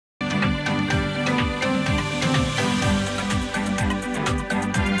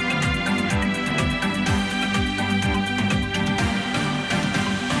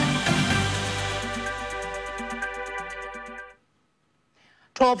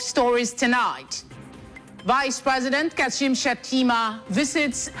Top stories tonight. Vice President Shettima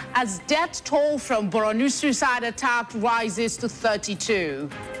visits as death toll from Borno suicide attack rises to 32.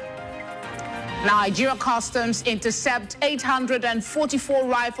 Nigeria Customs intercept 844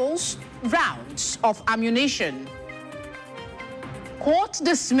 rifles, rounds of ammunition. Court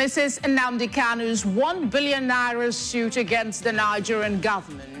dismisses Nnamdi Kanu's 1 billion naira suit against the Nigerian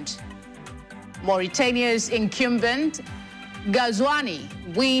government. Mauritania's incumbent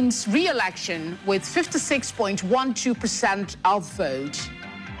Gwoza wins re-election with 56.12% of vote.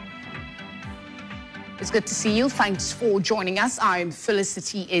 It's good to see you. Thanks for joining us. I'm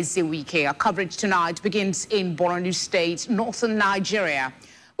Felicity Ezewike. Our coverage tonight begins in Borno State, northern Nigeria,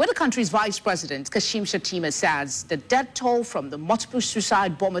 where the country's Vice President Shettima says the death toll from the multiple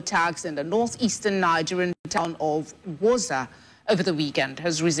suicide bomb attacks in the northeastern Nigerian town of Gwoza over the weekend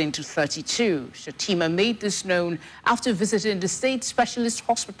has risen to 32. Shettima made this known after visiting the state specialist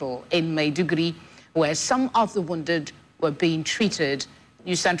hospital in Maiduguri, where some of the wounded were being treated.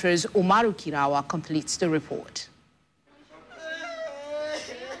 News Center's Umaru Kirawa completes the report.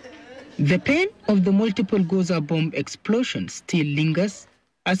 The pain of the multiple Gwoza bomb explosions still lingers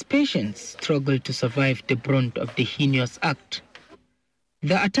as patients struggle to survive the brunt of the heinous act.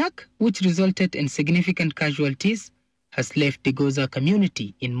 The attack, which resulted in significant casualties, has left the Gwoza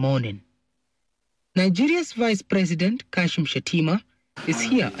community in mourning. Nigeria's Vice President Shettima is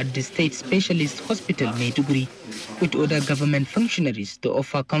here at the State Specialist Hospital Maiduguri with other government functionaries to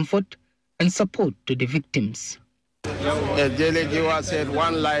offer comfort and support to the victims. As Daily Giwa said,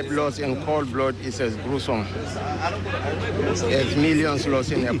 one life lost in cold blood is as gruesome as millions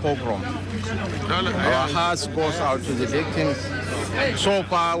lost in a pogrom. Our hearts goes out to the victims. So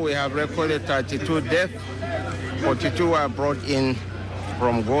far, we have recorded 32 deaths. 42 were brought in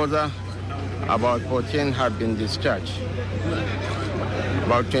from Gwoza. About 14 have been discharged.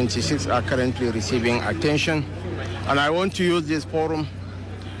 About 26 are currently receiving attention. And I want to use this forum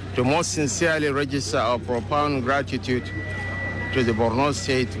to most sincerely register our profound gratitude to the Borno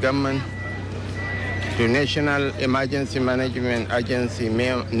State government, to National Emergency Management Agency,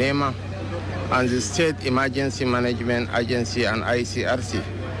 NEMA, and the State Emergency Management Agency and ICRC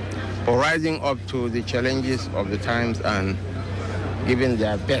for rising up to the challenges of the times and giving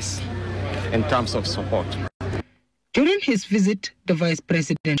their best in terms of support. During his visit, the Vice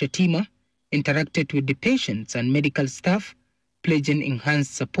President Shettima interacted with the patients and medical staff, pledging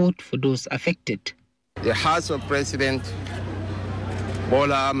enhanced support for those affected. The House of President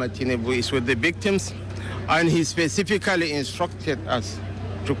Bola Ahmed Tinubu is with the victims, and he specifically instructed us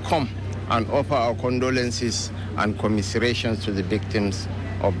to come and offer our condolences and commiserations to the victims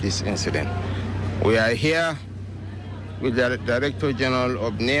of this incident. We are here with the Director General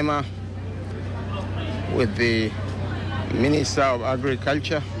of NEMA, with the Minister of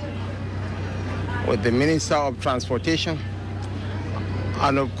Agriculture, with the Minister of Transportation,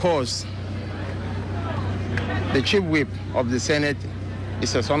 and of course, the Chief Whip of the Senate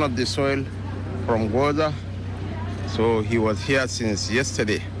is a son of the soil from Gwoza, so he was here since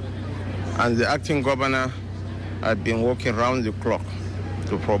yesterday. And the acting governor had been working around the clock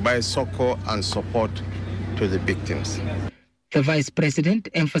to provide succor and support to the victims. The Vice President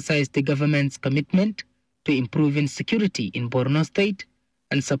emphasized the government's commitment to improving security in Borno State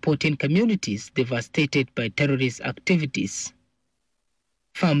and supporting communities devastated by terrorist activities.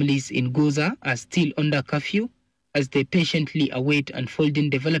 Families in Gwoza are still under curfew as they patiently await unfolding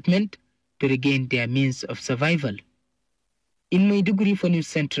development to regain their means of survival. In Maiduguri for News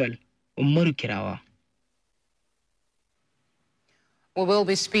Central, Umaru Kirawa. We will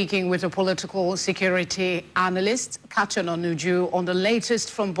be speaking with a political security analyst, Katon Onuju, on the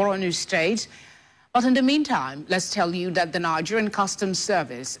latest from Borno State. But in the meantime, let's tell you that the Nigerian Customs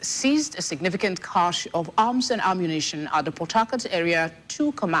Service seized a significant cache of arms and ammunition at the Port Harcourt Area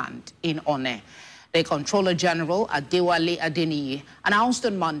 2 Command in Onne. The Controller General Adewale Adeniyi announced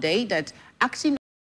on Monday that acting